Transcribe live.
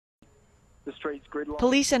the street's gridlocked.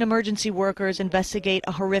 Police and emergency workers investigate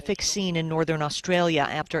a horrific scene in northern Australia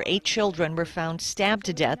after 8 children were found stabbed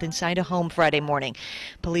to death inside a home Friday morning.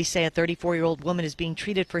 Police say a 34-year-old woman is being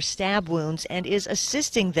treated for stab wounds and is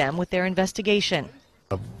assisting them with their investigation.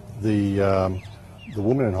 The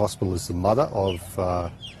woman in hospital is the mother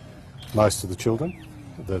of most of the children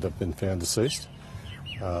that have been found deceased.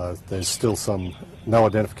 There's still no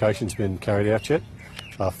identification's been carried out yet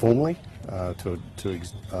formally to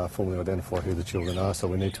formally identify who the children are, so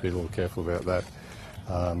we need to be a little careful about that.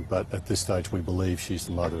 But at this stage we believe she's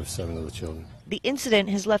the mother of 7 of the children. The incident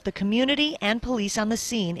has left the community and police on the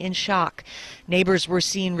scene in shock. Neighbors were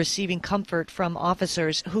seen receiving comfort from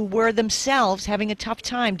officers who were themselves having a tough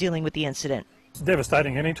time dealing with the incident. It's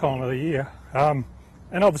devastating any time of the year. And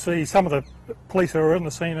obviously some of the police who were on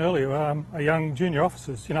the scene earlier are young junior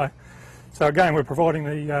officers, you know. So again, we're providing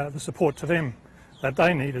the support to them that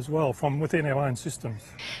they need as well from within our own systems.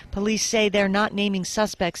 Police say they're not naming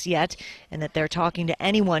suspects yet and that they're talking to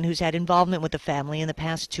anyone who's had involvement with the family in the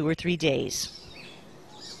past 2 or 3 days.